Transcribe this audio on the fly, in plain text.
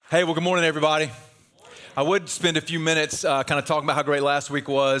Hey, well, good morning, everybody. I would spend a few minutes kind of talking about how great last week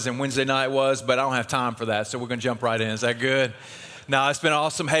was and Wednesday night was, but I don't have time for that, so we're going to jump right in. Is that good? No, it's been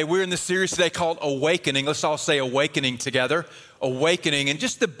awesome. Hey, we're in this series today called Awakening. Let's all say awakening together. Awakening. And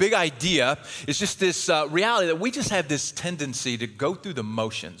just the big idea is just this reality that we just have this tendency to go through the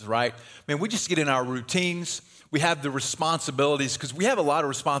motions, right? I mean, we just get in our routines. We have the responsibilities, because we have a lot of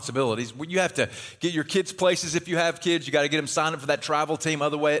responsibilities. You have to get your kids places. If you have kids, you got to get them signed up for that travel team.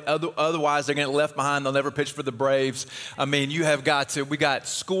 Otherwise, they're going to get left behind. They'll never pitch for the Braves. I mean, we got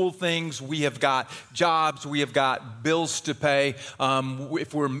school things. We have got jobs. We have got bills to pay.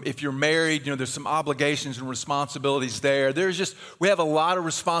 If you're married, there's some obligations and responsibilities there. We have a lot of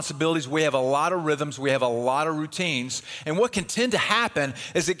responsibilities. We have a lot of rhythms. We have a lot of routines. And what can tend to happen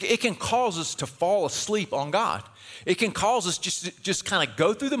is it can cause us to fall asleep on God. It can cause us just kind of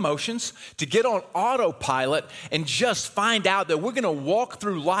go through the motions, to get on autopilot and just find out that we're going to walk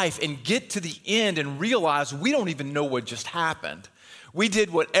through life and get to the end and realize we don't even know what just happened. We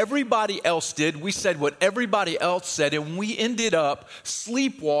did what everybody else did. We said what everybody else said, and we ended up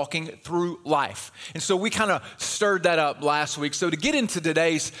sleepwalking through life. And so we kind of stirred that up last week. So to get into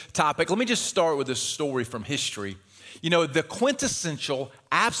today's topic, let me just start with a story from history. The quintessential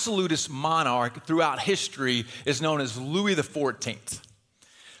absolutist monarch throughout history is known as Louis XIV.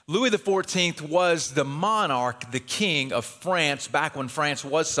 Louis XIV was the monarch, the king of France, back when France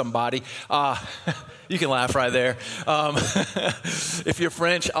was somebody. You can laugh right there. If you're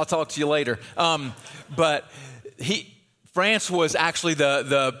French, I'll talk to you later. France was actually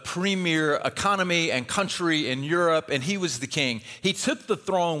the premier economy and country in Europe, and he was the king. He took the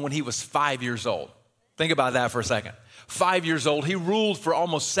throne when he was 5 years old. Think about that for a second. 5 years old. He ruled for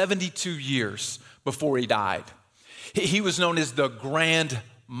almost 72 years before he died. He was known as the Grand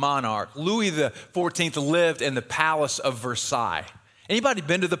Monarch. Louis XIV lived in the Palace of Versailles. Anybody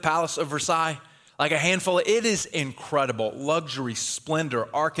been to the Palace of Versailles? Like a handful. It is incredible. Luxury, splendor,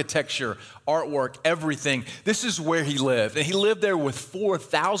 architecture, artwork, everything. This is where he lived. And he lived there with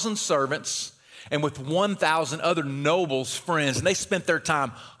 4,000 servants and with 1,000 other nobles, friends. And they spent their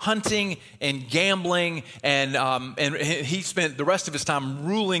time hunting and gambling, and he spent the rest of his time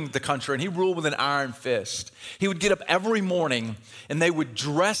ruling the country, and he ruled with an iron fist. He would get up every morning, and they would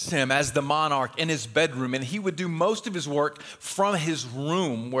dress him as the monarch in his bedroom, and he would do most of his work from his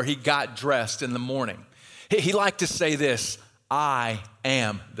room where he got dressed in the morning. He liked to say this: "I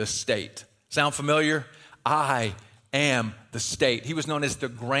am the state." Sound familiar? I am the state. He was known as the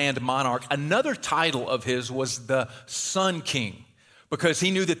Grand Monarch. Another title of his was the Sun King, because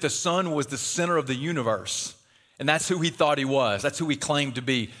he knew that the sun was the center of the universe. And that's who he thought he was. That's who he claimed to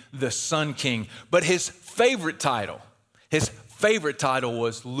be, the Sun King. But his favorite title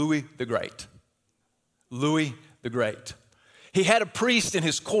was Louis the Great. Louis the Great. He had a priest in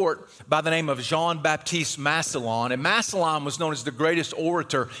his court by the name of Jean-Baptiste Massillon. And Massillon was known as the greatest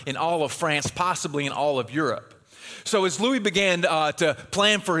orator in all of France, possibly in all of Europe. So as Louis began to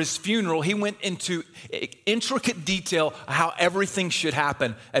plan for his funeral, he went into intricate detail how everything should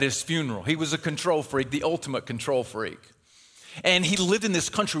happen at his funeral. He was a control freak, the ultimate control freak. And he lived in this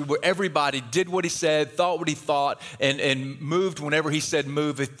country where everybody did what he said, thought what he thought, and moved whenever he said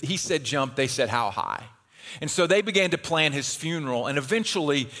move. If he said jump, they said how high. And so they began to plan his funeral, and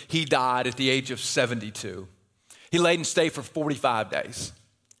eventually he died at the age of 72. He laid in state for 45 days.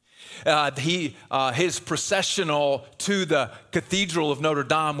 His processional to the Cathedral of Notre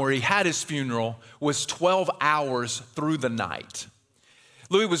Dame, where he had his funeral, was 12 hours through the night.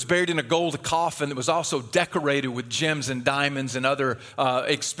 Louis was buried in a gold coffin that was also decorated with gems and diamonds and other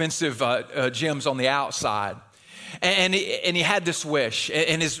expensive gems on the outside. And he had this wish,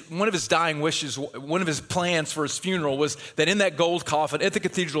 and one of his dying wishes, one of his plans for his funeral was that in that gold coffin at the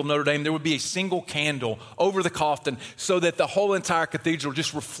Cathedral of Notre Dame, there would be a single candle over the coffin so that the whole entire cathedral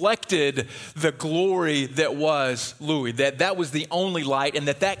just reflected the glory that was Louis, that was the only light, and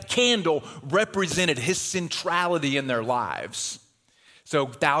that candle represented his centrality in their lives. So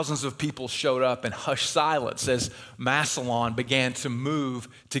thousands of people showed up in hushed silence as Massillon began to move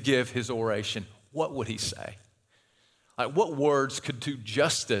to give his oration. What would he say? What words could do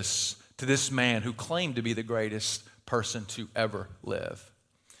justice to this man who claimed to be the greatest person to ever live?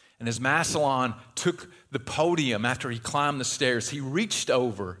 And as Massillon took the podium after he climbed the stairs, he reached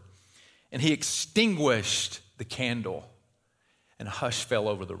over and he extinguished the candle, and a hush fell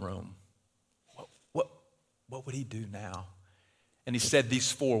over the room. What would he do now? And he said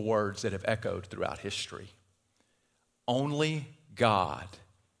these 4 words that have echoed throughout history: "Only God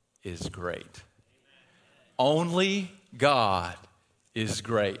is great." Only God is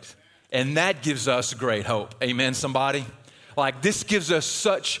great. And that gives us great hope. Amen, somebody? Like, this gives us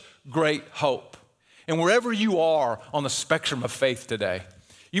such great hope. And wherever you are on the spectrum of faith today,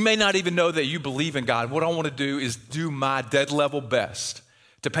 you may not even know that you believe in God. What I want to do is do my dead level best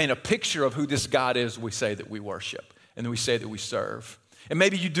to paint a picture of who this God is we say that we worship and that we say that we serve. And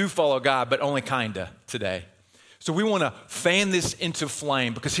maybe you do follow God, but only kinda today. So we want to fan this into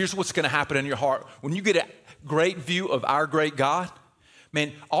flame, because here's what's going to happen in your heart. When you get a great view of our great God,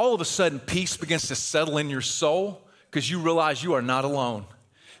 man, all of a sudden peace begins to settle in your soul, because you realize you are not alone.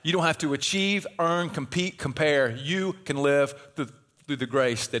 You don't have to achieve, earn, compete, compare. You can live through the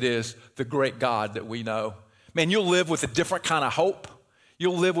grace that is the great God that we know. Man, you'll live with a different kind of hope.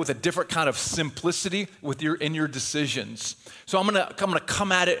 You'll live with a different kind of simplicity in your decisions. So I'm gonna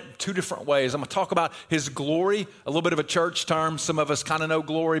come at it two different ways. I'm gonna talk about his glory, a little bit of a church term. Some of us kind of know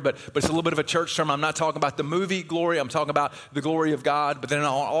glory, but it's a little bit of a church term. I'm not talking about the movie glory. I'm talking about the glory of God. But then I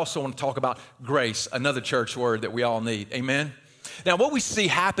also want to talk about grace, another church word that we all need. Amen? Now, what we see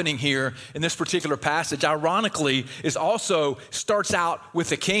happening here in this particular passage, ironically, is also starts out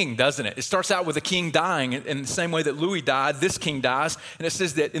with a king, doesn't it? It starts out with a king dying. In the same way that Louis died, this king dies. And it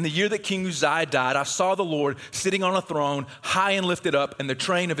says that in the year that King Uzziah died, I saw the Lord sitting on a throne, high and lifted up, and the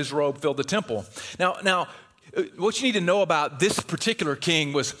train of his robe filled the temple. Now, what you need to know about this particular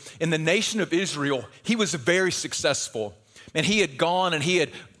king was, in the nation of Israel, he was very successful. And he had gone and he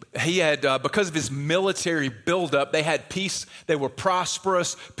had because of his military buildup, they had peace, they were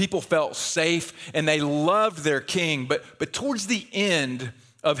prosperous, people felt safe, and they loved their king. But towards the end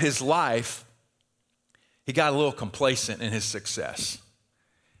of his life, he got a little complacent in his success.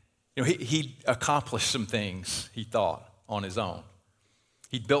 You know, he accomplished some things, he thought, on his own.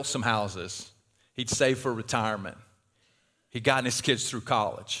 He'd built some houses. He'd saved for retirement. He'd gotten his kids through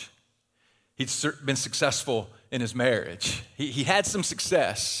college. He'd been successful in his marriage. He had some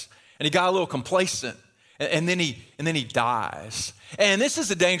success, and he got a little complacent, and then he dies. And this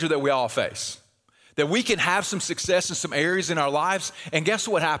is a danger that we all face, that we can have some success in some areas in our lives, and guess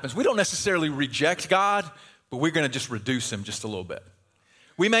what happens? We don't necessarily reject God, but we're going to just reduce him just a little bit.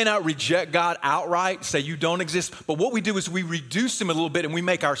 We may not reject God outright, say you don't exist, but what we do is we reduce him a little bit, and we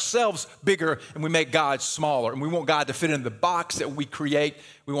make ourselves bigger, and we make God smaller, and we want God to fit in the box that we create.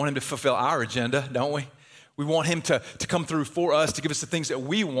 We want him to fulfill our agenda, don't we? We want him to come through for us, to give us the things that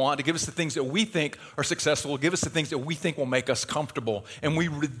we want, to give us the things that we think are successful, to give us the things that we think will make us comfortable. And we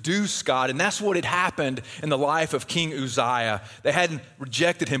reduce God. And that's what had happened in the life of King Uzziah. They hadn't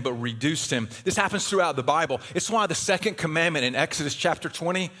rejected him, but reduced him. This happens throughout the Bible. It's why the second commandment in Exodus chapter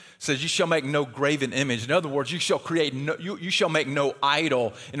 20 says, you shall make no graven image. In other words, you shall make no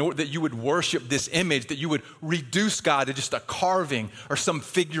idol in order that you would worship this image, that you would reduce God to just a carving or some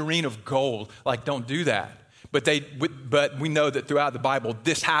figurine of gold. Like, don't do that. But we know that throughout the Bible,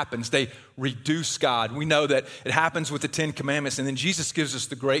 this happens. They reduce God. We know that it happens with the 10 commandments. And then Jesus gives us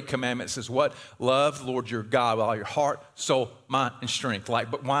the great commandment. It says what? Love the Lord your God with all your heart, soul, mind, and strength.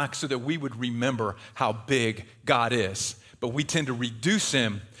 But why? So that we would remember how big God is. But we tend to reduce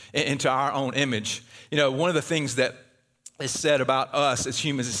him into our own image. You know, one of the things that is said about us as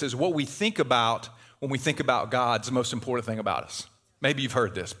humans, it says what we think about when we think about God is the most important thing about us. Maybe you've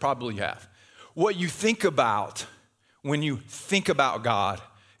heard this. Probably you have. What you think about when you think about God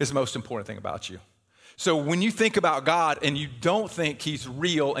is the most important thing about you. So when you think about God and you don't think he's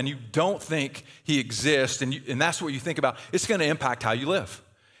real and you don't think he exists and that's what you think about, it's going to impact how you live.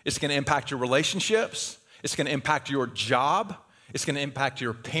 It's going to impact your relationships. It's going to impact your job. It's going to impact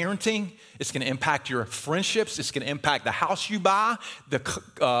your parenting. It's going to impact your friendships. It's going to impact the house you buy,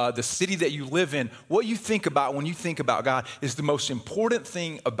 the city that you live in. What you think about when you think about God is the most important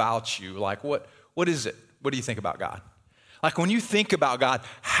thing about you. Like, what is it? What do you think about God? Like, when you think about God,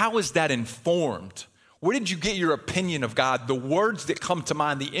 how is that informed? Where did you get your opinion of God? The words that come to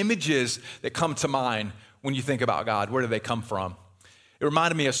mind, the images that come to mind when you think about God, where do they come from? It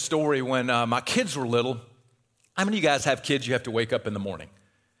reminded me of a story when my kids were little. How many of you guys have kids you have to wake up in the morning?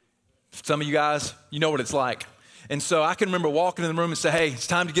 Some of you guys, you know what it's like. And so I can remember walking in the room and say, hey, it's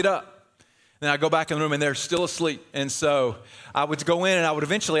time to get up. And then I go back in the room and they're still asleep. And so I would go in and I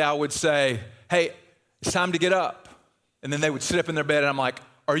would say, hey, it's time to get up. And then they would sit up in their bed and I'm like,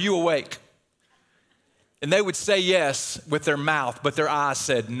 are you awake? And they would say yes with their mouth, but their eyes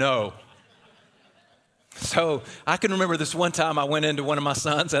said no. So I can remember this one time I went into one of my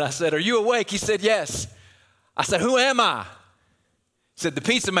sons and I said, are you awake? He said, yes. I said, who am I? He said, the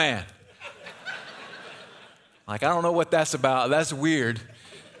pizza man. Like, I don't know what that's about. That's weird.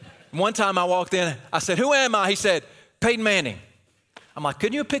 One time I walked in, I said, who am I? He said, Peyton Manning. I'm like,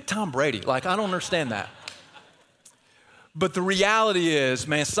 couldn't you have picked Tom Brady? Like, I don't understand that. But the reality is,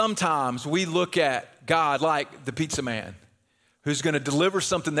 man, sometimes we look at God like the pizza man. who's going to deliver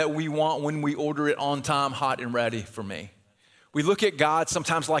something that we want when we order it on time, hot and ready for me. We look at God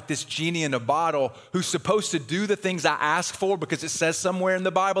sometimes like this genie in a bottle who's supposed to do the things I ask for because it says somewhere in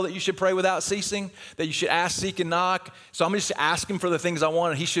the Bible that you should pray without ceasing, that you should ask, seek, and knock. So I'm just asking for the things I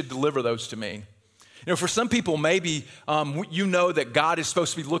want, and he should deliver those to me. You know, for some people, maybe you know that God is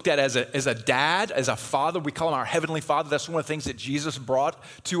supposed to be looked at as a dad, as a father. We call him our heavenly Father. That's one of the things that Jesus brought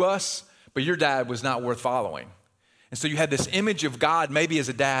to us. But your dad was not worth following. And so you had this image of God maybe as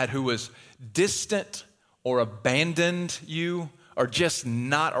a dad who was distant or abandoned you or just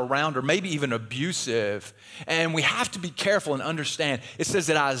not around or maybe even abusive. And we have to be careful and understand. It says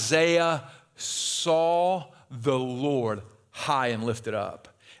that Isaiah saw the Lord high and lifted up.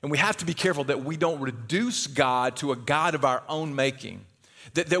 And we have to be careful that we don't reduce God to a God of our own making,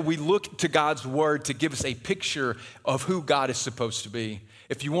 that we look to God's word to give us a picture of who God is supposed to be.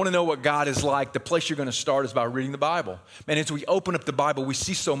 If you want to know what God is like, the place you're going to start is by reading the Bible. And as we open up the Bible, we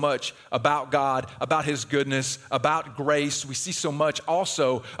see so much about God, about his goodness, about grace. We see so much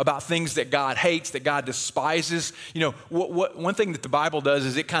also about things that God hates, that God despises. You know, one thing that the Bible does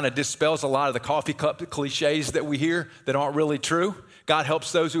is it kind of dispels a lot of the coffee cup cliches that we hear that aren't really true. God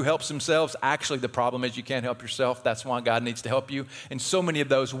helps those who helps themselves. Actually, the problem is you can't help yourself. That's why God needs to help you. And so many of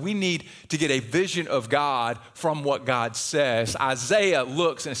those, we need to get a vision of God from what God says. Isaiah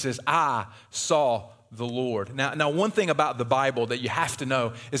looks and it says, I saw the Lord. Now, one thing about the Bible that you have to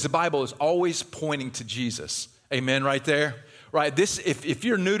know is the Bible is always pointing to Jesus. Amen, right there? Right, if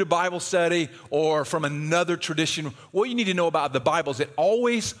you're new to Bible study or from another tradition, what you need to know about the Bible is it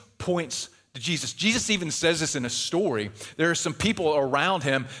always points to Jesus. Jesus even says this in a story. There are some people around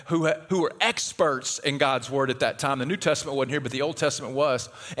him who were experts in God's word at that time. The New Testament wasn't here, but the Old Testament was.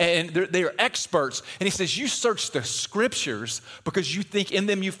 And they are experts. And he says, you search the scriptures because you think in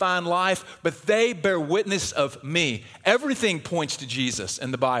them you find life, but they bear witness of me. Everything points to Jesus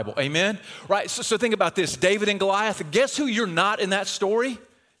in the Bible. Amen? Right, so think about this. David and Goliath. Guess who you're not in that story?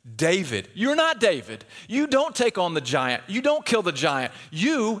 David. You're not David. You don't take on the giant. You don't kill the giant.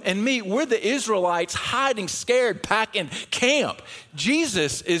 You and me, we're the Israelites hiding, scared, packing camp.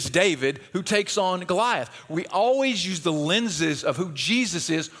 Jesus is David who takes on Goliath. We always use the lenses of who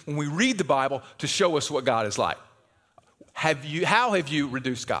Jesus is when we read the Bible to show us what God is like. How have you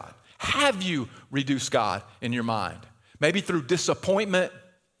reduced God? Have you reduced God in your mind? Maybe through disappointment.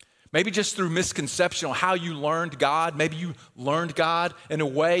 Maybe just through misconception on how you learned God. Maybe you learned God in a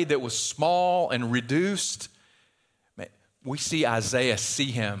way that was small and reduced. We see Isaiah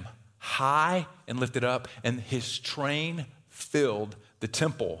see him high and lifted up, and his train filled the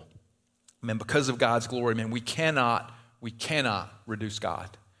temple. Man, because of God's glory, man, we cannot reduce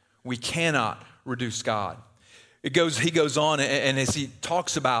God. We cannot reduce God. He goes on, and as he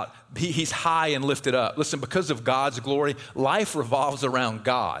talks about, he's high and lifted up. Listen, because of God's glory, life revolves around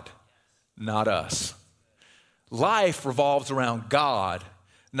God. Not us. Life revolves around God,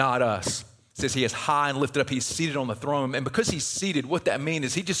 not us. It says he is high and lifted up. He's seated on the throne. And because he's seated, what that means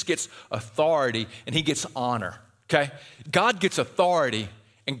is he just gets authority and he gets honor, okay? God gets authority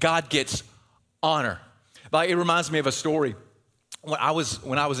and God gets honor. Like, it reminds me of a story. When I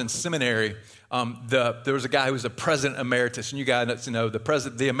was in seminary, there was a guy who was a president emeritus, and you guys know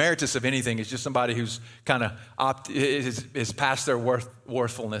the emeritus of anything is just somebody who's kind of is past their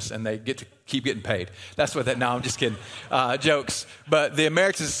worthfulness, and they get to keep getting paid. That's what that. No, I'm just kidding. Jokes. But the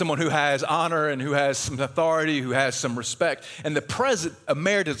emeritus is someone who has honor and who has some authority, who has some respect. And the president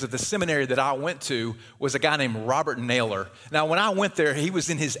emeritus of the seminary that I went to was a guy named Robert Naylor. Now, when I went there, he was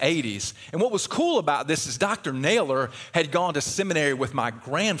in his 80s, and what was cool about this is Dr. Naylor had gone to seminary with my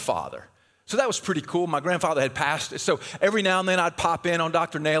grandfather. So that was pretty cool. My grandfather had passed. So every now and then I'd pop in on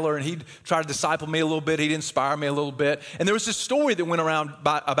Dr. Naylor and he'd try to disciple me a little bit. He'd inspire me a little bit. And there was this story that went around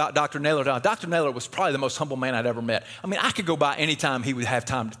about Dr. Naylor. Now, Dr. Naylor was probably the most humble man I'd ever met. I mean, I could go by any time he would have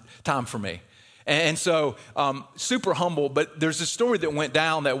time for me. And so super humble, but there's a story that went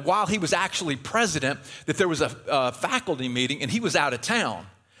down that while he was actually president, that there was a faculty meeting and he was out of town.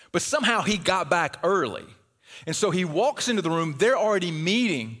 But somehow he got back early. And so he walks into the room, they're already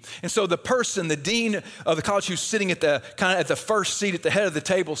meeting. And so the dean of the college who's sitting at the first seat at the head of the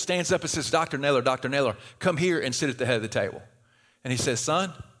table stands up and says, Dr. Naylor, come here and sit at the head of the table. And he says,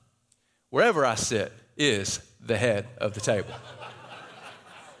 son, wherever I sit is the head of the table.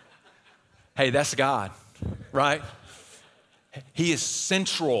 Hey, that's God, right? He is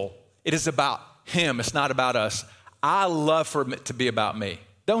central. It is about him. It's not about us. I love for it to be about me.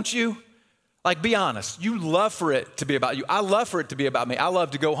 Don't you? Like, be honest. You love for it to be about you. I love for it to be about me. I love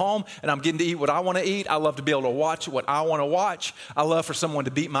to go home and I'm getting to eat what I want to eat. I love to be able to watch what I want to watch. I love for someone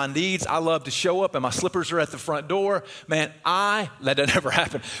to meet my needs. I love to show up and my slippers are at the front door. Man, that never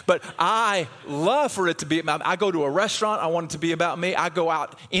happened. But I love for it to be about me. I go to a restaurant, I want it to be about me. I go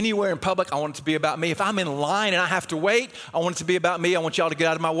out anywhere in public, I want it to be about me. If I'm in line and I have to wait, I want it to be about me. I want y'all to get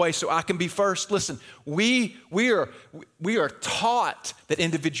out of my way so I can be first. Listen, we are taught that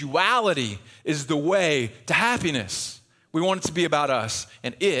individuality is the way to happiness. We want it to be about us,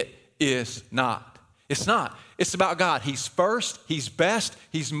 and it is not. It's not. It's about God. He's first, He's best,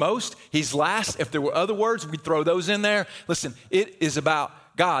 He's most, He's last. If there were other words, we'd throw those in there. Listen, it is about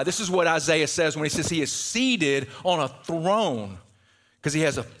God. This is what Isaiah says when he says He is seated on a throne because He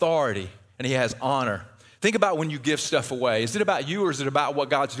has authority and He has honor. Think about when you give stuff away. Is it about you or is it about what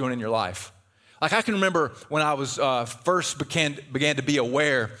God's doing in your life? Like, I can remember when I was first began to be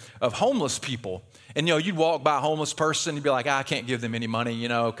aware of homeless people. And, you'd walk by a homeless person, you'd be like, I can't give them any money,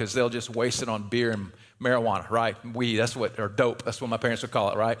 because they'll just waste it on beer and marijuana, right? Weed, or dope, that's what my parents would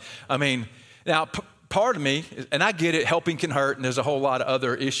call it, right? I mean, now, part of me, and I get it, helping can hurt, and there's a whole lot of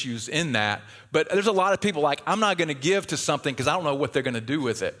other issues in that. But there's a lot of people like, I'm not going to give to something because I don't know what they're going to do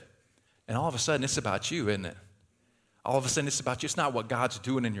with it. And all of a sudden, it's about you, isn't it? All of a sudden, it's about you. It's not what God's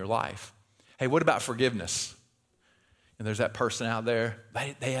doing in your life. Hey, what about forgiveness? And there's that person out there,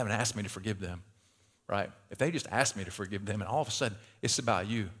 they haven't asked me to forgive them, right? If they just asked me to forgive them, and all of a sudden, it's about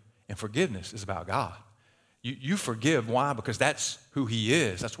you. And forgiveness is about God. You forgive. Why? Because that's who He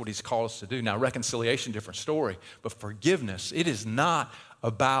is. That's what He's called us to do. Now, reconciliation, different story. But forgiveness, it is not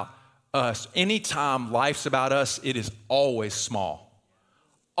about us. Anytime life's about us, it is always small.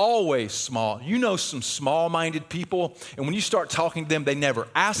 Always small. You know some small-minded people, and when you start talking to them, they never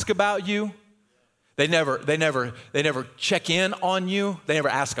ask about you. They never check in on you. They never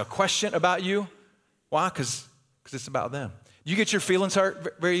ask a question about you. Why? Because it's about them. You get your feelings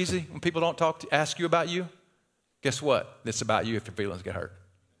hurt very easy when people don't ask you about you. Guess what? It's about you if your feelings get hurt.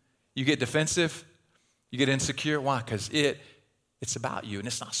 You get defensive. You get insecure. Why? Because it's about you, and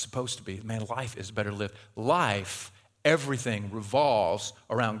it's not supposed to be. Man, life is better lived. Life, everything revolves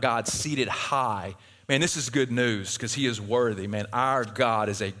around God seated high. Man, this is good news because He is worthy. Man, our God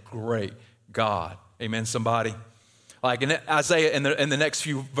is a great God. Amen, somebody? Like in Isaiah, in the next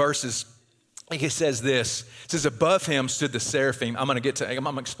few verses, it says this. It says, above Him stood the seraphim. I'm going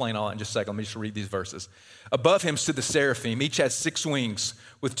to explain all that in just a second. Let me just read these verses. Above Him stood the seraphim. Each had 6 wings.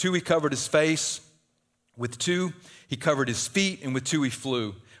 With 2 He covered His face. With 2 He covered His feet. And with 2 He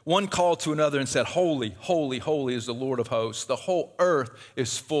flew. One called to another and said, holy, holy, holy is the Lord of hosts. The whole earth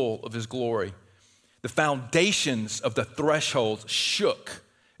is full of His glory. The foundations of the thresholds shook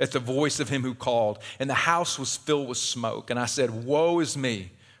at the voice of Him who called, and the house was filled with smoke. And I said, woe is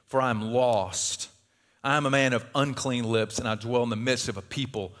me, for I am lost. I am a man of unclean lips, and I dwell in the midst of a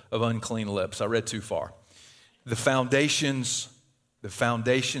people of unclean lips. I read too far. The foundations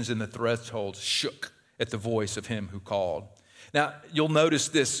and the thresholds shook at the voice of Him who called. Now, you'll notice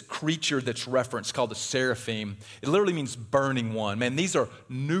this creature that's referenced called the seraphim. It literally means burning one. Man, these are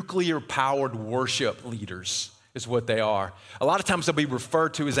nuclear-powered worship leaders is what they are. A lot of times they'll be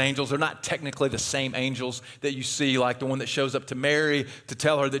referred to as angels. They're not technically the same angels that you see, like the one that shows up to Mary to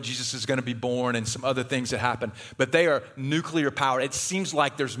tell her that Jesus is going to be born and some other things that happen. But they are nuclear-powered. It seems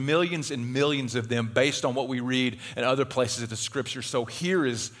like there's millions and millions of them based on what we read in other places of the Scripture. So here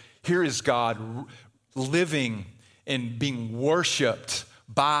is God living and being worshiped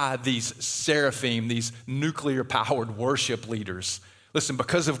by these seraphim, these nuclear-powered worship leaders. Listen,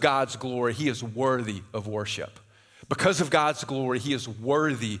 because of God's glory, He is worthy of worship. Because of God's glory, He is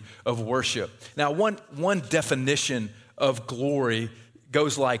worthy of worship. Now, one definition of glory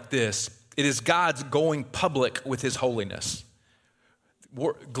goes like this. It is God's going public with His holiness.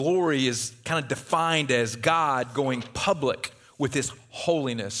 Glory is kind of defined as God going public with His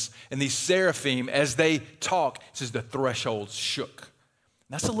holiness. And these seraphim, as they talk, it says the thresholds shook.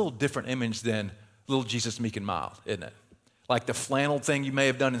 That's a little different image than little Jesus meek and mild, isn't it? Like the flannel thing you may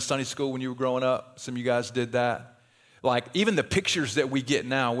have done in Sunday school when you were growing up. Some of you guys did that. Like even the pictures that we get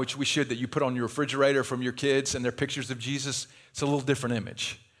now, which we should, that you put on your refrigerator from your kids and they're pictures of Jesus, it's a little different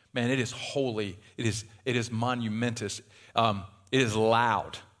image. Man, it is holy. It is monumentous. It is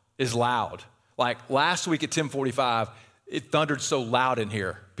loud. It is loud. Like last week at 10:45, it thundered so loud in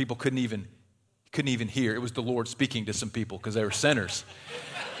here, people couldn't even hear. It was the Lord speaking to some people because they were sinners.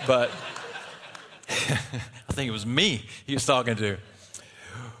 But I think it was me He was talking to.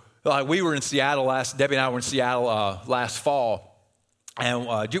 Like we were in Seattle Debbie and I were in Seattle last fall, And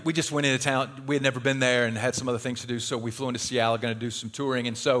we just went into town. We had never been there and had some other things to do, so we flew into Seattle, going to do some touring.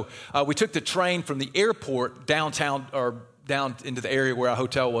 And so we took the train from the airport downtown, or down into the area where our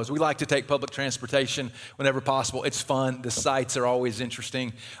hotel was. We like to take public transportation whenever possible. It's fun. The sights are always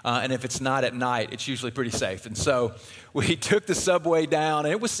interesting. And if it's not at night, it's usually pretty safe. And so we took the subway down,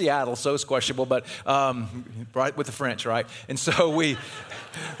 and it was Seattle, so it's questionable, but right with the French, right? And so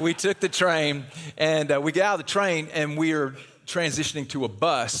we took the train, and we get out of the train, and we're transitioning to a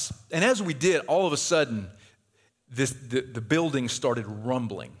bus. And as we did, all of a sudden, the building started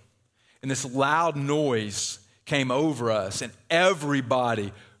rumbling. And this loud noise came over us, and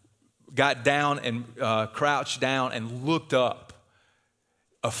everybody got down and crouched down and looked up,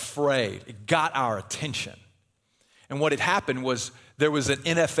 afraid. It got our attention. And what had happened was there was an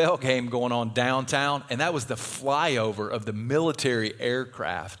NFL game going on downtown, and that was the flyover of the military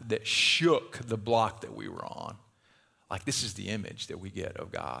aircraft that shook the block that we were on. Like, this is the image that we get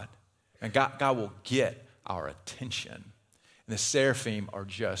of God. And God will get our attention. And the seraphim are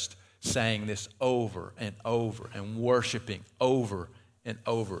just saying this over and over and worshiping over and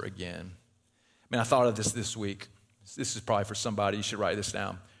over again. I I thought of this week. This is probably for somebody. You should write this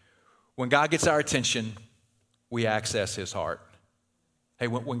down. When God gets our attention, we access his heart. Hey,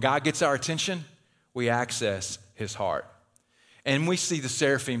 when God gets our attention, we access his heart. And we see the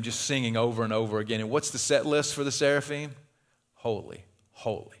seraphim just singing over and over again. And what's the set list for the seraphim? Holy,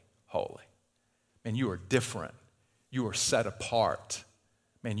 holy, holy. Man, you are different. You are set apart.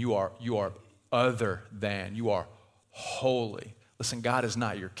 Man, you are other than. You are holy. Listen, God is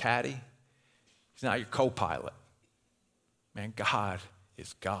not your caddy. He's not your co-pilot. Man, God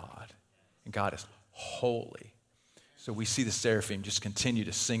is God. And God is holy. So we see the seraphim just continue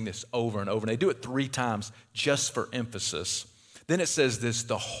to sing this over and over. And they do it 3 times just for emphasis. Then it says this: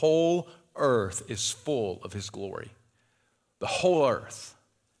 the whole earth is full of his glory. The whole earth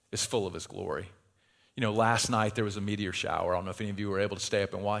is full of his glory. You know, last night there was a meteor shower. I don't know if any of you were able to stay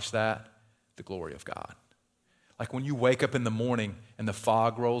up and watch that. The glory of God. Like when you wake up in the morning and the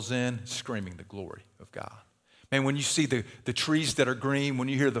fog rolls in, screaming the glory of God. Man, when you see the trees that are green, when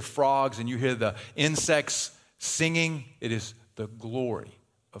you hear the frogs and you hear the insects singing, it is the glory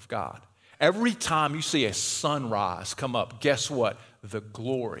of God. Every time you see a sunrise come up, guess what? The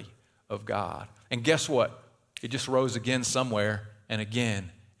glory of God. And guess what? It just rose again somewhere, and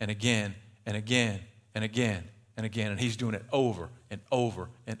again, and again, and again, and again, and again. And he's doing it over and over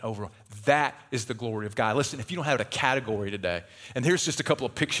and over. That is the glory of God. Listen, if you don't have a category today, and here's just a couple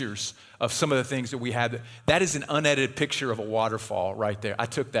of pictures of some of the things that we had. That is an unedited picture of a waterfall right there. I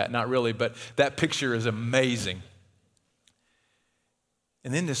took that, not really, but that picture is amazing.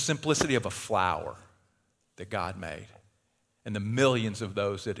 And then the simplicity of a flower that God made, and the millions of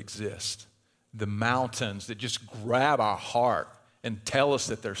those that exist. The mountains that just grab our heart and tell us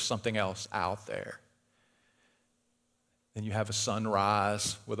that there's something else out there. Then you have a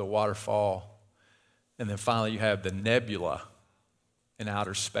sunrise with a waterfall. And then finally you have the nebula in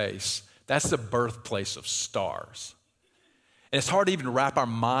outer space. That's the birthplace of stars. And it's hard to even wrap our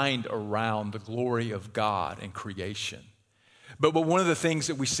mind around the glory of God and creation. But one of the things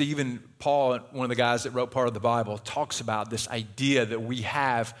that we see, even Paul, one of the guys that wrote part of the Bible, talks about this idea that we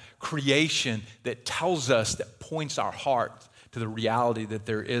have creation that tells us, that points our heart to the reality that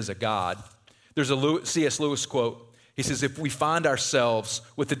there is a God. There's a C.S. Lewis quote. He says, if we find ourselves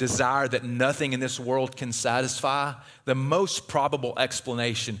with the desire that nothing in this world can satisfy, the most probable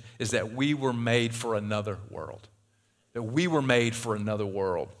explanation is that we were made for another world. That we were made for another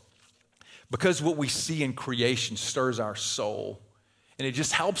world. Because what we see in creation stirs our soul. And it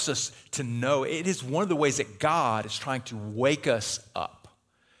just helps us to know. It is one of the ways that God is trying to wake us up.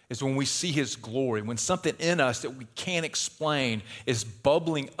 Is when we see his glory. When something in us that we can't explain is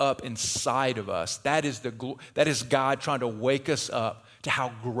bubbling up inside of us. That is God trying to wake us up to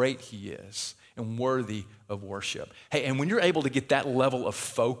how great he is and worthy of worship. Hey, and when you're able to get that level of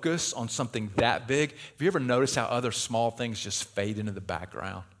focus on something that big, have you ever noticed how other small things just fade into the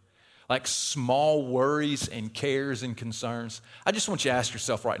background? Like small worries and cares and concerns. I just want you to ask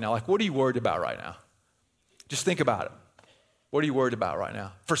yourself right now, like, what are you worried about right now? Just think about it. What are you worried about right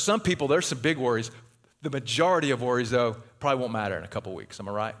now? For some people, there's some big worries. The majority of worries, though, probably won't matter in a couple of weeks. Am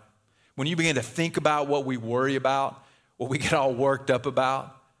I right? When you begin to think about what we worry about, what we get all worked up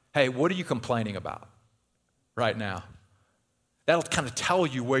about, hey, what are you complaining about right now? That'll kind of tell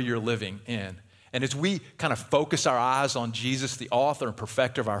you where you're living in. And as we kind of focus our eyes on Jesus, the author and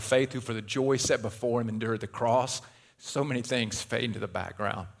perfecter of our faith, who for the joy set before him endured the cross, so many things fade into the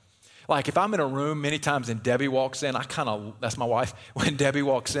background. Like if I'm in a room many times and Debbie walks in, that's my wife, when Debbie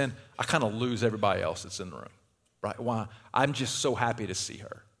walks in, I kind of lose everybody else that's in the room. right? Why I'm just so happy to see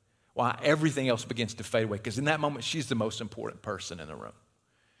her. Why everything else begins to fade away. Because in that moment, she's the most important person in the room.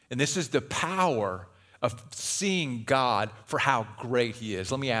 And this is the power of seeing God for how great he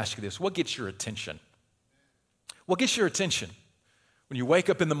is. Let me ask you this. What gets your attention? What gets your attention? When you wake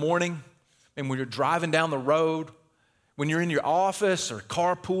up in the morning and when you're driving down the road, when you're in your office or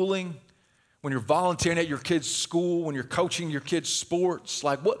carpooling, when you're volunteering at your kids' school, when you're coaching your kids' sports,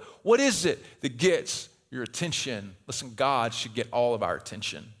 like what is it that gets your attention? Listen, God should get all of our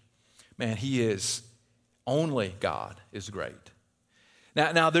attention. Man, only God is great.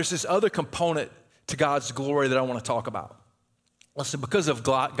 Now there's this other component to God's glory that I want to talk about. Listen, because of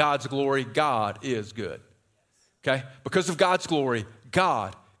God's glory, God is good. Okay? Because of God's glory,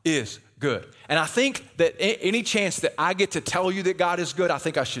 God is good. And I think that any chance that I get to tell you that God is good, I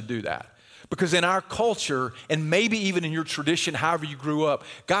think I should do that. Because in our culture, and maybe even in your tradition, however you grew up,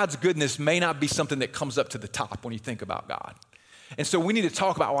 God's goodness may not be something that comes up to the top when you think about God. And so we need to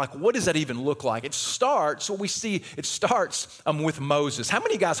talk about, like, what does that even look like? It starts with Moses. How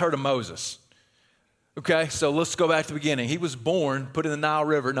many of you guys heard of Moses? Okay, so let's go back to the beginning. He was born, put in the Nile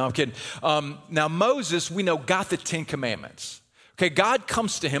River. No, I'm kidding. Now Moses, we know, got the 10 Commandments. Okay, God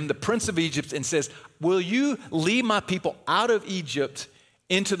comes to him, the prince of Egypt, and says, will you lead my people out of Egypt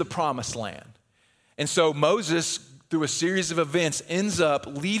into the promised land? And so Moses, through a series of events, ends up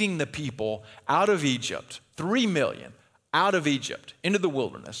leading the people out of Egypt, 3 million, out of Egypt, into the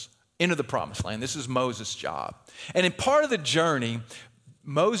wilderness, into the promised land. This is Moses' job. And in part of the journey,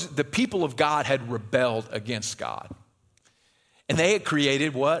 the people of God had rebelled against God. And they had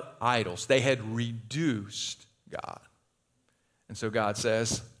created what? Idols. They had reduced God. And so God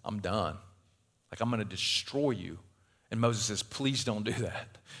says, I'm done. Like, I'm going to destroy you. And Moses says, please don't do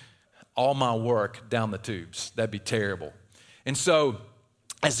that. All my work down the tubes. That'd be terrible. And so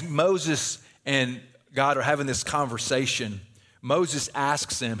as Moses and God are having this conversation, Moses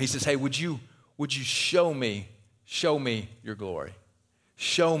asks him, he says, hey, would you show me your glory?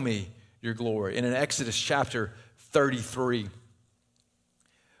 Show me your glory. And in Exodus chapter 33,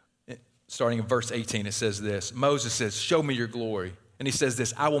 starting in verse 18, it says this. Moses says, show me your glory. And he says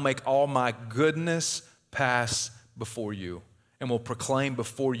this, I will make all my goodness pass before you and will proclaim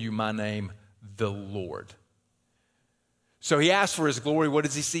before you my name, the Lord. So he asked for his glory. What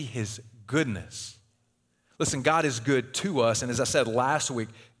does he see? His goodness. Listen, God is good to us. And as I said last week,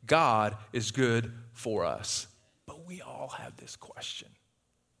 God is good for us. But we all have this question.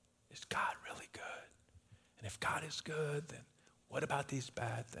 Is God really good? And if God is good, then what about these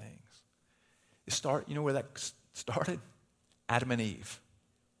bad things? You know where that started? Adam and Eve,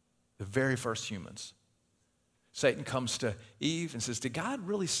 the very first humans. Satan comes to Eve and says, did God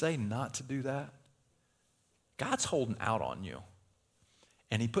really say not to do that? God's holding out on you.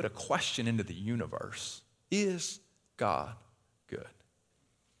 And he put a question into the universe. Is God good?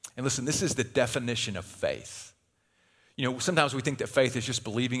 And listen, this is the definition of faith. You know, sometimes we think that faith is just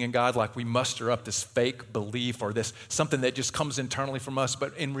believing in God, like we muster up this fake belief or this something that just comes internally from us.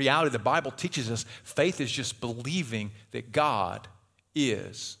 But in reality, the Bible teaches us faith is just believing that God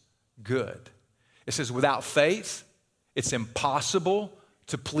is good. It says without faith, it's impossible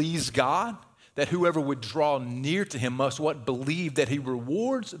to please God, that whoever would draw near to him must what? Believe that he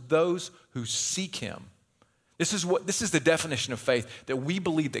rewards those who seek him. This is the definition of faith, that we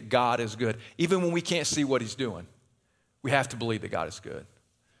believe that God is good, even when we can't see what he's doing. We have to believe that God is good.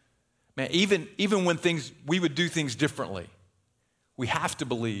 Man, even when we would do things differently, we have to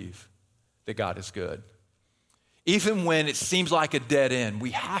believe that God is good. Even when it seems like a dead end,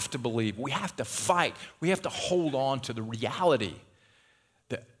 we have to believe, we have to fight, we have to hold on to the reality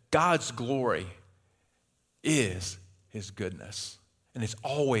that God's glory is his goodness. And it's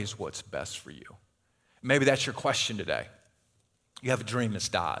always what's best for you. Maybe that's your question today. You have a dream that's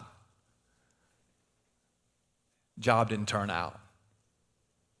died. Job didn't turn out.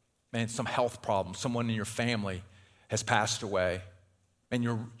 Man, some health problem. Someone in your family has passed away. And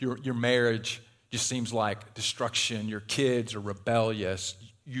your marriage just seems like destruction. Your kids are rebellious.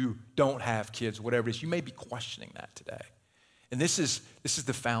 You don't have kids, whatever it is. You may be questioning that today. And this is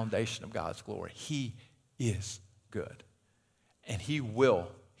the foundation of God's glory. He is good. And he will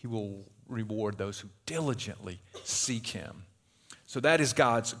reward those who diligently seek him. So that is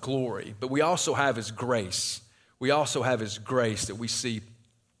God's glory. But we also have his grace. We also have his grace that we see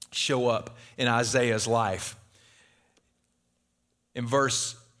show up in Isaiah's life. In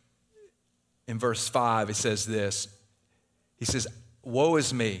verse 5, it says this. He says, woe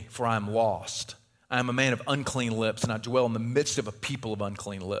is me, for I am lost. I am a man of unclean lips, and I dwell in the midst of a people of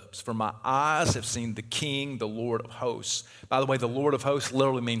unclean lips. For my eyes have seen the King, the Lord of hosts. By the way, the Lord of hosts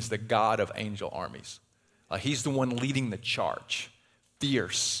literally means the God of angel armies. Like he's the one leading the charge.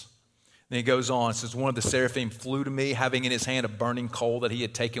 Fierce. Then he goes on, says, one of the seraphim flew to me, having in his hand a burning coal that he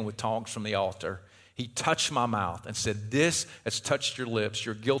had taken with tongs from the altar. He touched my mouth and said, this has touched your lips.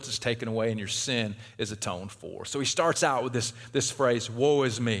 Your guilt is taken away and your sin is atoned for. So he starts out with this phrase, woe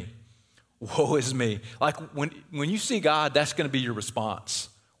is me. Woe is me. Like when you see God, that's going to be your response.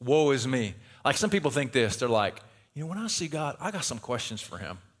 Woe is me. Like some people think this. They're like, when I see God, I got some questions for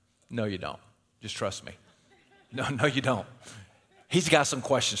him. No, you don't. Just trust me. No, you don't. He's got some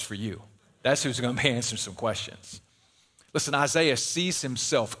questions for you. That's who's going to be answering some questions. Listen, Isaiah sees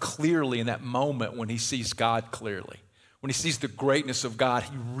himself clearly in that moment when he sees God clearly. When he sees the greatness of God,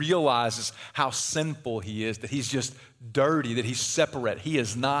 he realizes how sinful he is, that he's just dirty, that he's separate. He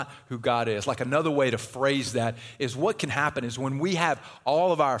is not who God is. Like another way to phrase that is what can happen is when we have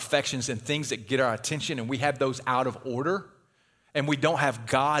all of our affections and things that get our attention and we have those out of order, and we don't have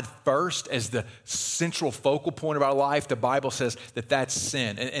God first as the central focal point of our life, the Bible says that that's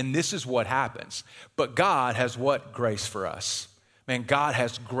sin. And this is what happens. But God has what? Grace for us. Man, God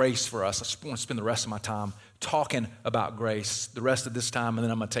has grace for us. I just want to spend the rest of my time talking about grace, the rest of this time, and then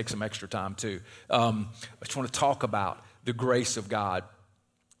I'm going to take some extra time too. I just want to talk about the grace of God.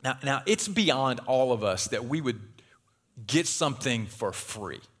 Now, it's beyond all of us that we would get something for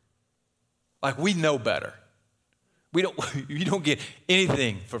free. Like we know better. You don't get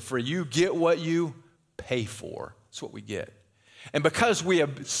anything for free. You get what you pay for. That's what we get. And because we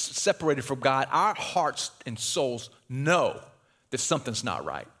have separated from God, our hearts and souls know that something's not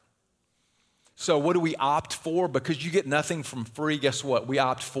right. So what do we opt for? Because you get nothing from free, guess what? We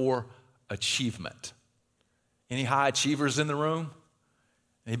opt for achievement. Any high achievers in the room?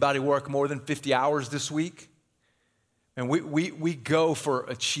 Anybody work more than 50 hours this week? And we go for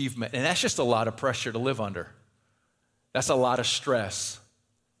achievement. And that's just a lot of pressure to live under. That's a lot of stress.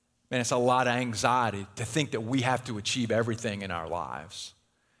 Man, it's a lot of anxiety to think that we have to achieve everything in our lives.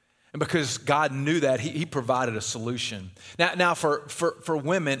 And because God knew that, he provided a solution. Now for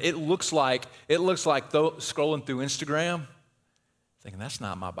women, it looks like scrolling through Instagram, thinking that's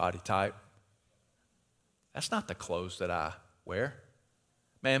not my body type. That's not the clothes that I wear.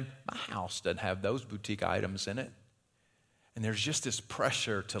 Man, my house doesn't have those boutique items in it. And there's just this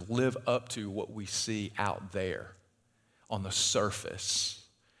pressure to live up to what we see out there on the surface,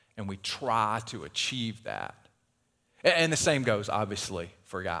 and we try to achieve that. And the same goes, obviously,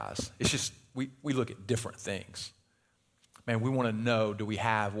 for guys. It's just we look at different things. Man, we want to know, do we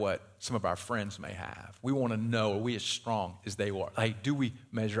have what some of our friends may have? We want to know, are we as strong as they are? Like, do we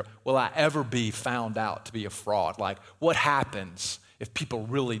measure up? Will I ever be found out to be a fraud? Like, what happens if people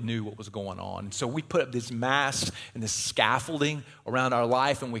really knew what was going on? And so we put up this mask and this scaffolding around our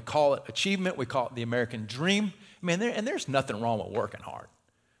life, and we call it achievement. We call it the American dream. Man, there's nothing wrong with working hard.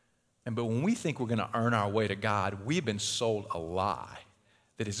 But when we think we're going to earn our way to God, we've been sold a lie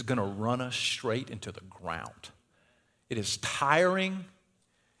that is going to run us straight into the ground. It is tiring.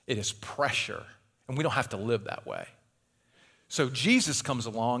 It is pressure. And we don't have to live that way. So Jesus comes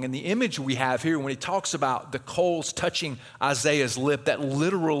along, and the image we have here when he talks about the coals touching Isaiah's lip, that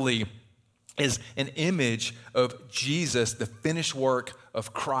literally is an image of Jesus, the finished work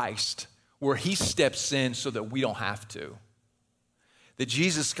of Christ, where he steps in so that we don't have to. That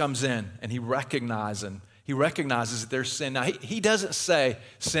Jesus comes in and he recognizes that there's sin. Now, he doesn't say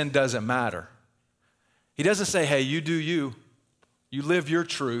sin doesn't matter. He doesn't say, hey, you do you. You live your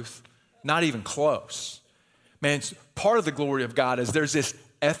truth. Not even close. Man, it's part of the glory of God is there's this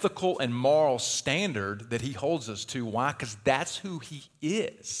ethical and moral standard that he holds us to. Why? Because that's who he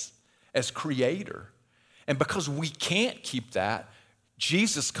is as creator. And because we can't keep that,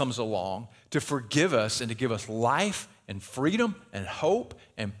 Jesus comes along to forgive us and to give us life and freedom and hope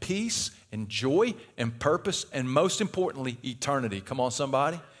and peace and joy and purpose and most importantly, eternity. Come on,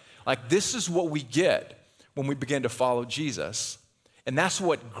 somebody. Like this is what we get when we begin to follow Jesus. And that's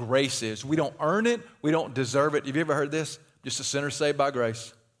what grace is. We don't earn it. We don't deserve it. Have you ever heard this? Just a sinner saved by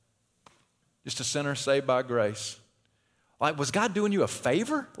grace. Just a sinner saved by grace. Like, was God doing you a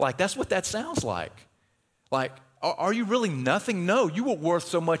favor? Like, that's what that sounds like. Like, are you really nothing? No, you were worth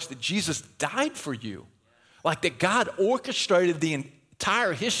so much that Jesus died for you. Like that God orchestrated the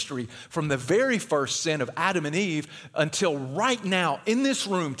entire history from the very first sin of Adam and Eve until right now in this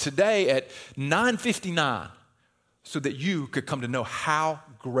room today at 9:59 so that you could come to know how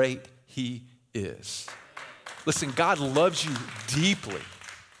great he is. Listen, God loves you deeply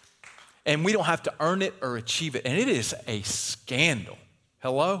and we don't have to earn it or achieve it. And it is a scandal.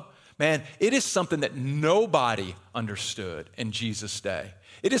 Hello? Man, it is something that nobody understood in Jesus' day.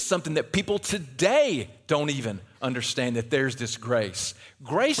 It is something that people today don't even understand that there's this grace.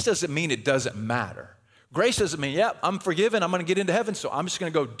 Grace doesn't mean it doesn't matter. Grace doesn't mean, yep, I'm forgiven, I'm going to get into heaven, so I'm just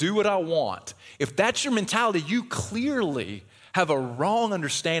going to go do what I want. If that's your mentality, you clearly have a wrong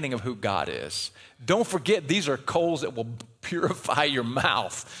understanding of who God is. Don't forget, these are coals that will purify your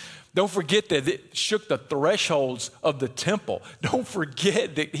mouth. Don't forget that it shook the thresholds of the temple. Don't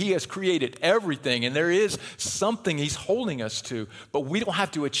forget that he has created everything, and there is something he's holding us to, but we don't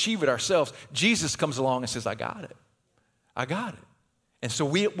have to achieve it ourselves. Jesus comes along and says, I got it. I got it. And so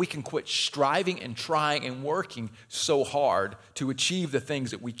we can quit striving and trying and working so hard to achieve the things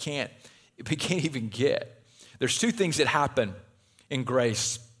that we can't even get. There's two things that happen in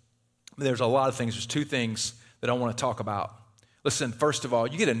grace. There's a lot of things. There's two things that I want to talk about. Listen, first of all,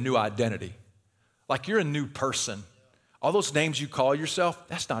 you get a new identity. Like you're a new person. All those names you call yourself,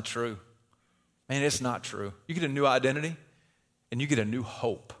 that's not true. Man, it's not true. You get a new identity and you get a new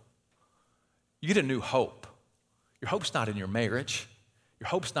hope. You get a new hope. Your hope's not in your marriage. Your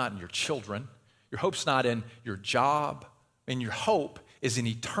hope's not in your children. Your hope's not in your job. And your hope is in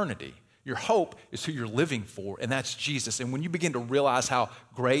eternity. Your hope is who you're living for, and that's Jesus. And when you begin to realize how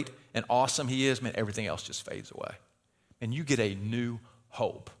great and awesome he is, man, everything else just fades away. And you get a new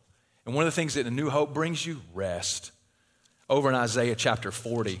hope. And one of the things that a new hope brings you, rest. Over in Isaiah chapter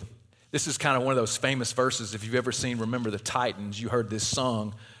 40, this is kind of one of those famous verses. If you've ever seen Remember the Titans, you heard this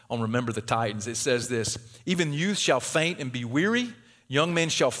song on Remember the Titans. It says this, even youth shall faint and be weary, young men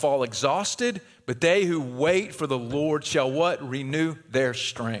shall fall exhausted, but they who wait for the Lord shall what? Renew their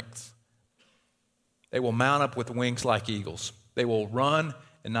strength. They will mount up with wings like eagles. They will run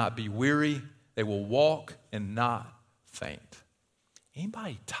and not be weary. They will walk and not faint.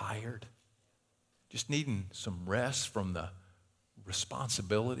 Anybody tired? Just needing some rest from the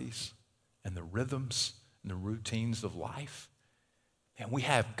responsibilities and the rhythms and the routines of life? And we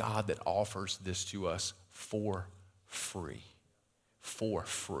have God that offers this to us for free. For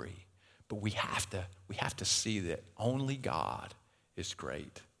free. But we have to see that only God is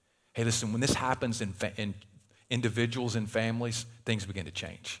great. Hey, listen, when this happens in individuals and families, things begin to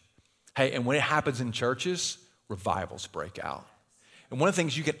change. Hey, and when it happens in churches, revivals break out. And one of the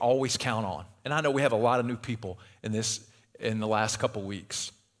things you can always count on, and I know we have a lot of new people in the last couple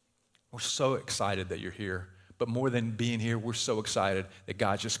weeks. We're so excited that you're here. But more than being here, we're so excited that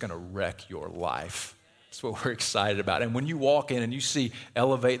God's just going to wreck your life. That's what we're excited about. And when you walk in and you see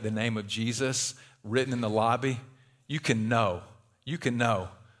Elevate the Name of Jesus written in the lobby, you can know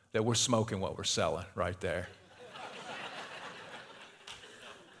that we're smoking what we're selling right there.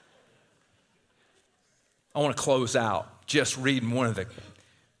 I want to close out just reading one of the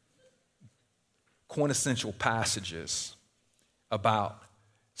quintessential passages about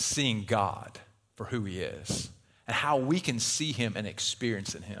seeing God for who he is and how we can see him and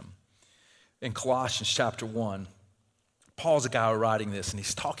experience in him. In Colossians chapter 1, Paul's a guy writing this, and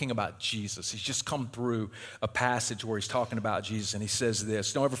he's talking about Jesus. He's just come through a passage where he's talking about Jesus, and he says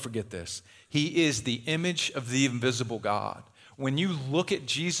this. Don't ever forget this. He is the image of the invisible God. When you look at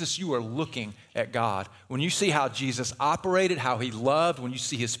Jesus, you are looking at God. When you see how Jesus operated, how he loved, when you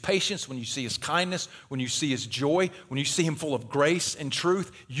see his patience, when you see his kindness, when you see his joy, when you see him full of grace and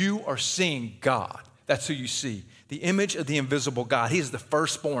truth, you are seeing God. That's who you see. The image of the invisible God. He is the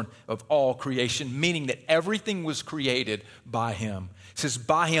firstborn of all creation, meaning that everything was created by him. It says,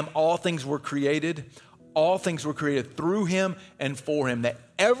 by him all things were created. All things were created through him and for him. That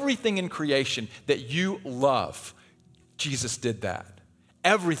everything in creation that you love, Jesus did that.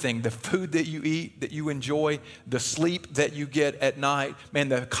 Everything, the food that you eat, that you enjoy, the sleep that you get at night, man,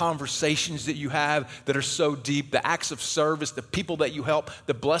 the conversations that you have that are so deep, the acts of service, the people that you help,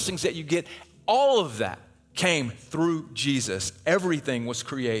 the blessings that you get, all of that came through Jesus. Everything was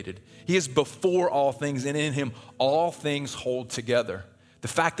created. He is before all things, and in him all things hold together. The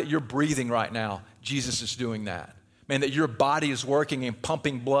fact that you're breathing right now, Jesus is doing that. Man, that your body is working and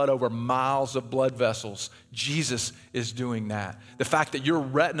pumping blood over miles of blood vessels, Jesus is doing that. The fact that your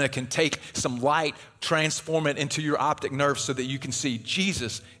retina can take some light, transform it into your optic nerve so that you can see,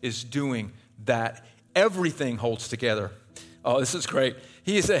 Jesus is doing that. Everything holds together. Oh, this is great.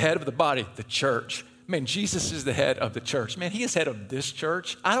 He is the head of the body, the church. Man, Jesus is the head of the church. Man, he is head of this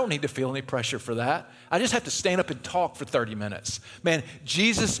church. I don't need to feel any pressure for that. I just have to stand up and talk for 30 minutes. Man,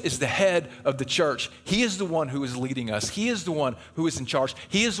 Jesus is the head of the church. He is the one who is leading us. He is the one who is in charge.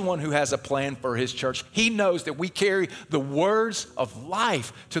 He is the one who has a plan for his church. He knows that we carry the words of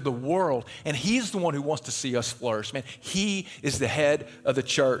life to the world, and he's the one who wants to see us flourish. Man, he is the head of the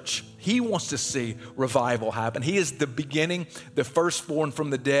church. He wants to see revival happen. He is the beginning, the firstborn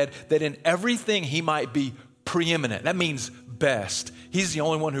from the dead, that in everything he might be preeminent. That means best. He's the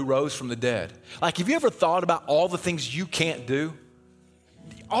only one who rose from the dead. Like, have you ever thought about all the things you can't do?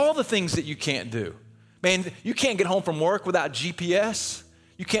 All the things that you can't do. Man, you can't get home from work without GPS.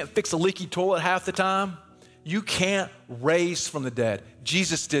 You can't fix a leaky toilet half the time. You can't raise from the dead.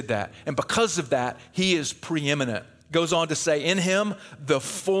 Jesus did that. And because of that, he is preeminent. Goes on to say, in him, the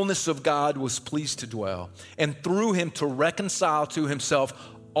fullness of God was pleased to dwell, and through him to reconcile to himself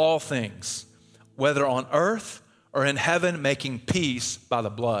all things, whether on earth or in heaven, making peace by the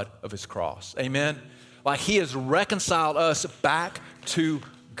blood of his cross. Amen? Like he has reconciled us back to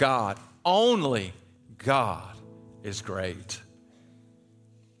God. Only God is great.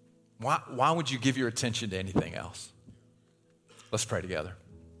 Why would you give your attention to anything else? Let's pray together.